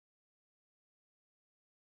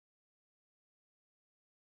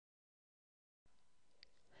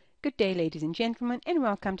Good day, ladies and gentlemen, and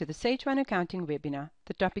welcome to the Sage 1 Accounting webinar.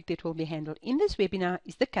 The topic that will be handled in this webinar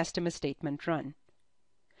is the customer statement run.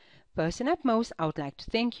 First and upmost, I would like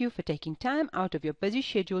to thank you for taking time out of your busy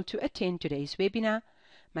schedule to attend today's webinar.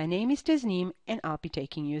 My name is Tasneem, and I'll be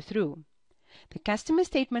taking you through. The customer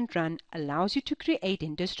statement run allows you to create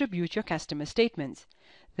and distribute your customer statements.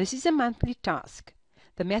 This is a monthly task.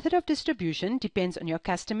 The method of distribution depends on your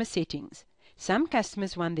customer settings. Some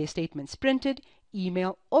customers want their statements printed,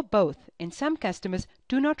 email, or both, and some customers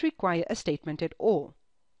do not require a statement at all.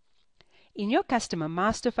 In your customer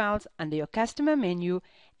master files, under your customer menu,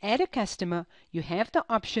 add a customer, you have the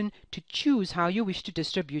option to choose how you wish to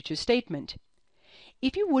distribute your statement.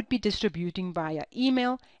 If you would be distributing via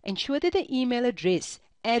email, ensure that the email address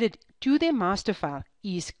added to their master file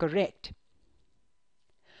is correct.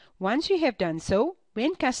 Once you have done so,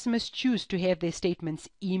 when customers choose to have their statements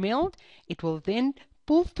emailed, it will then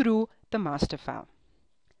pull through the master file.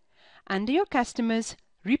 Under your customers,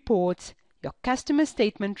 reports, your customer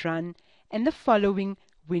statement run, and the following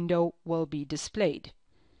window will be displayed.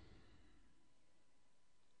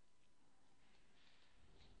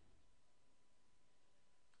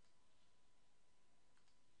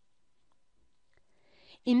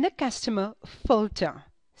 In the customer filter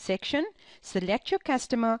section, select your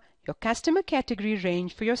customer category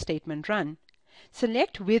range for your statement run.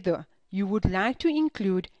 Select whether you would like to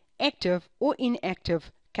include active or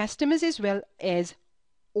inactive customers as well as,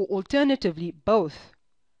 or alternatively, both.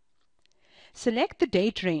 Select the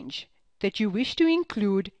date range that you wish to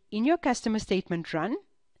include in your customer statement run.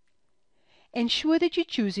 Ensure that you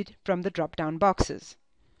choose it from the drop-down boxes.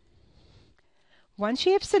 Once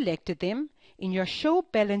you have selected them, in your Show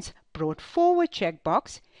Balance Brought Forward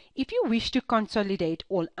checkbox, if you wish to consolidate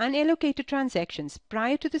all unallocated transactions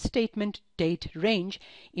prior to the statement date range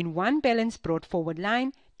in one balance brought forward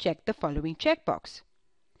line, check the following checkbox.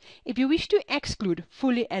 If you wish to exclude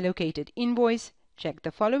fully allocated invoice, check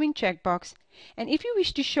the following checkbox. And if you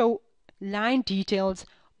wish to show line details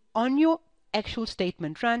on your actual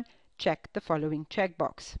statement run, check the following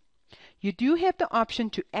checkbox. You do have the option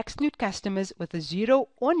to exclude customers with a zero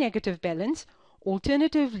or negative balance,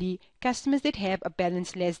 alternatively, customers that have a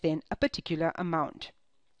balance less than a particular amount.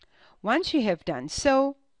 Once you have done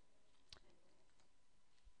so,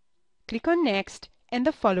 click on Next, and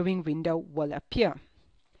the following window will appear.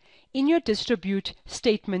 In your Distribute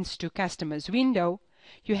Statements to Customers window,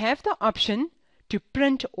 you have the option to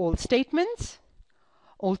print all statements,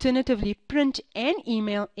 alternatively print and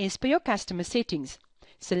email as per your customer settings.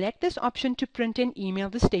 Select this option to print and email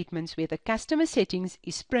the statements where the customer settings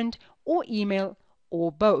is print or email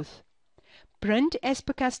or both. Print as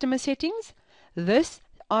per customer settings. This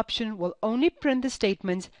option will only print the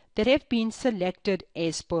statements that have been selected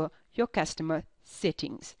as per your customer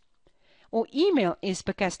settings. Or email as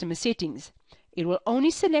per customer settings. It will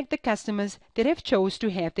only select the customers that have chose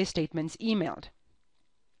to have their statements emailed.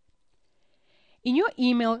 In your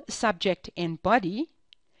email subject and body,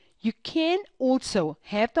 you can also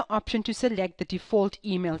have the option to select the default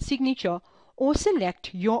email signature or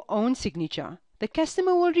select your own signature. The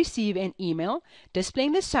customer will receive an email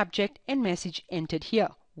displaying the subject and message entered here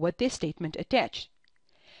with their statement attached.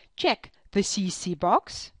 Check the CC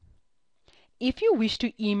box if you wish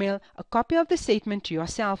to email a copy of the statement to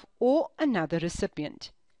yourself or another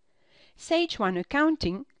recipient. Sage 1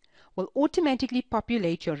 Accounting will automatically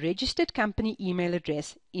populate your registered company email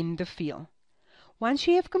address in the field. Once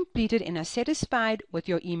you have completed and are satisfied with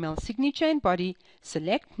your email signature and body,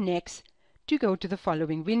 select Next to go to the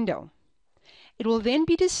following window. It will then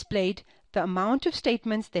be displayed the amount of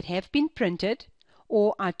statements that have been printed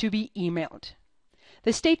or are to be emailed.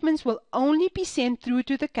 The statements will only be sent through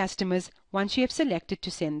to the customers once you have selected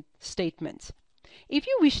to send statements. If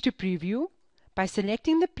you wish to preview, by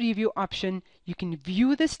selecting the preview option, you can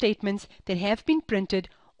view the statements that have been printed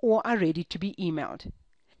or are ready to be emailed.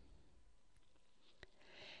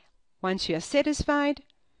 Once you are satisfied,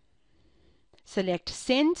 select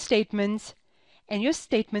Send Statements, and your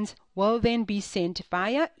statements will then be sent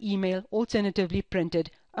via email, alternatively printed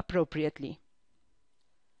appropriately.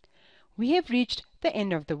 We have reached the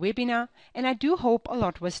end of the webinar, and I do hope a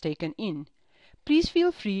lot was taken in. Please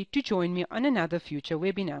feel free to join me on another future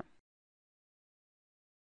webinar.